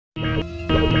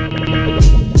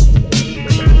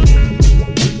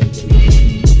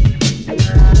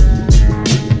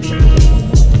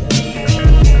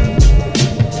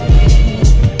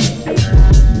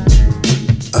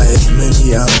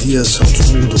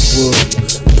world.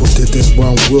 Put it in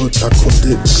one word, I called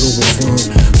it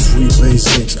Globalfirm. 3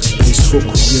 basics, place for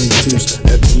creatives,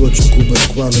 ecological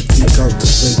best quality,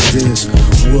 cultivate this.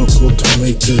 Work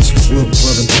automate this, work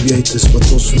volunteer this, but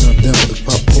also not them with the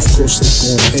pop. Of course they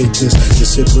gon' hate this. They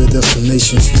separate after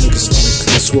nations, niggas on a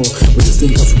class war. But you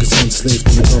think Africa's enslaved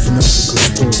in the Gulf and Africa's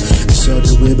poor. In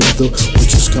Saudi Arabia though,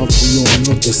 which is country we all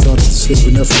know, they started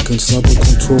enslaving Africans, now they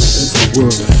control every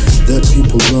world. That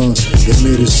people learn, they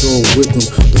made it all with them.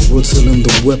 The world selling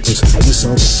the weapons,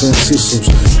 missile defense systems,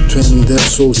 training their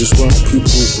soldiers while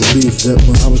people believe that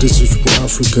Muhammad is for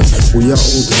Africa. We are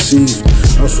all deceived.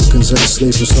 Africans are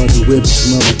enslaved in Saudi Arabia to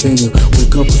Mauritania.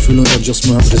 Wake up if you know that just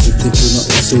Muhammad is, you think you're not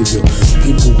a savior.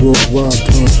 People worldwide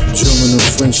learn German and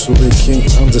French so they can't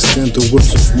understand the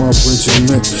words of my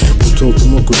regiment. We told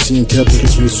democracy and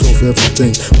capitalism will solve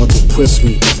everything, but oppress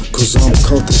me, cause I'm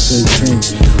cultivating.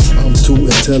 I'm too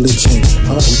intelligent,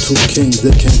 I am too king.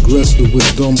 They can't grasp the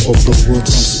wisdom of the words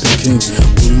I'm speaking.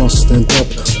 We must stand up,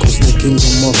 cause the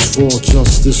kingdom must fall.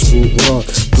 Justice will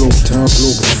rise, globe town,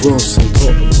 global first, and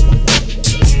up.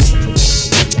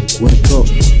 Wake up,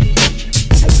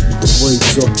 the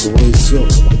wake's up, the wake's up.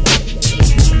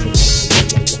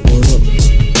 What up?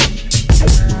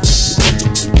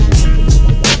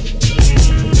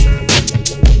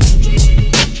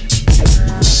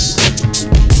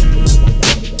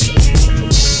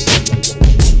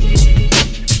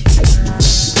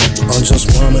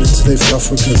 Enslaved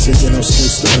Africans, taking our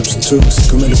slaves to Arabs and Turks,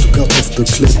 committed to cut off the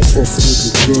clip of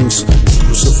little girls.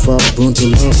 Crucified, burnt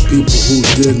alive people who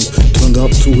didn't, turned up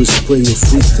to his prayer,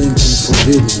 free thinking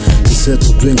forbidden. He said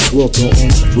to drink water on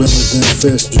women then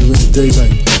fast during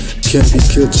daylight. Can't be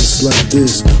killed just like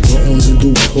this. The only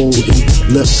loophole he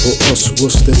left for us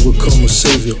was that will come a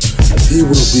savior. He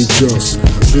will be just.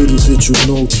 Little did you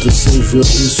know the savior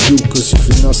is you. Cause if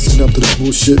you're not standing up to this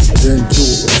bullshit, then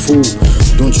you're a fool.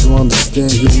 Don't you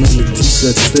understand humanity's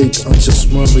at stake? I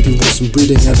just remembered he wasn't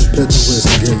breathing at the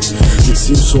Pentecost gate. It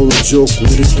seems all a joke,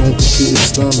 but it don't think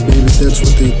it's time. Maybe that's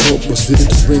what they thought, was it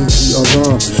to ring the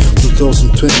alarm.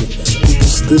 2020,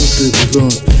 people still didn't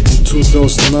learn. In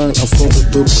 2009, I founded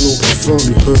the Globalfirm.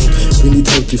 You heard, we need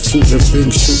healthy food, everything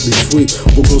should be free.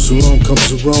 What goes around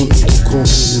comes around in the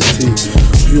community.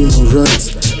 Human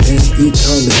rights and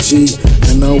ecology,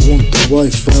 and I want the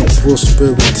wife and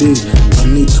prosperity. I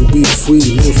need to be free,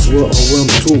 live where I want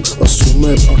to. Assume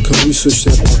that I can research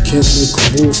that I can't make a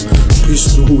move.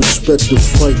 Peace to respect the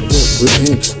fight that we're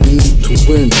in. We need to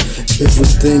win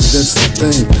everything, that's the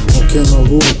thing. How can I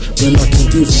rule when I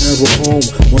can't even have a home?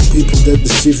 When people that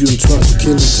deceive you and try to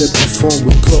kill you take your phone.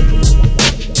 Wake up,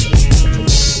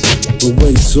 the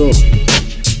wake's up.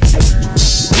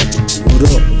 What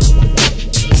up?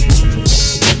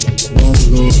 One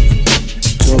love,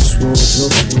 JustWar,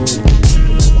 JustWar.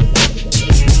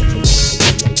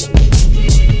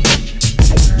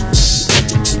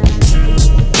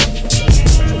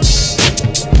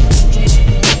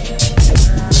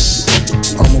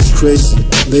 Crazy,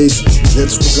 lazy,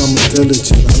 that's because I'm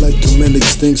intelligent. I like to manage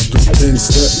things, do things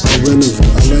that are relevant.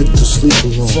 I like to sleep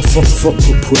alone. Fuck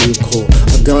a protocol.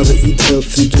 I gotta eat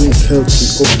healthy, drink healthy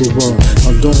all the while.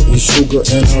 I don't eat sugar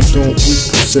and I don't eat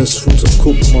processed foods. I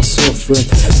cook myself and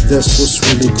that's what's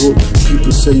really good.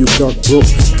 People say you got broke,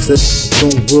 that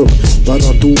don't work, but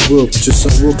I do work. Just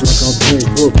I work like I don't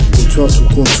work. They try to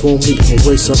control me in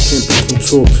ways I can't be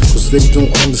controlled, cause they don't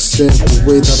understand the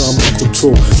way that I'm in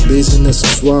control. Laziness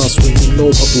is wise when you know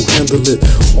how to handle it.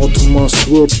 Autonomous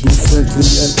work, be friendly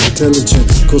and intelligent,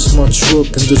 cause much work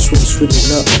and this work's really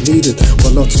not needed,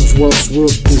 but lots of wise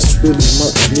work is really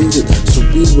much needed. So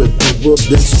be with the work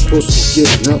that's supposed to get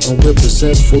now and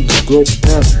represent for the globe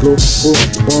and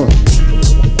Globalfirm.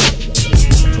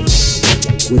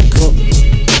 Wake up,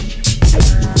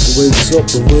 the wake's up,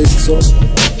 the wake's up.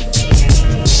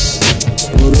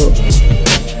 What up?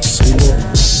 Say what?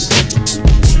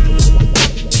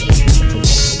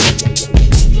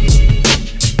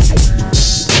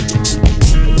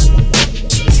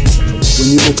 When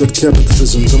you look at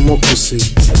capitalism, democracy,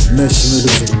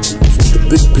 nationalism, from the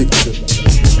big picture,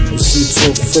 you see it's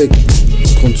all fake,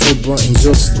 controlled by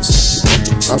injustice.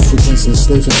 Africans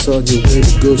enslaved in Saudi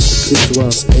Arabia, girls to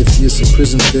clitoris, 8 years in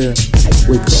prison there.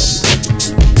 Wake up,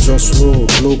 JustWar,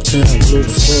 Globe Town,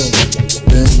 Globalfirm,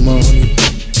 bang money.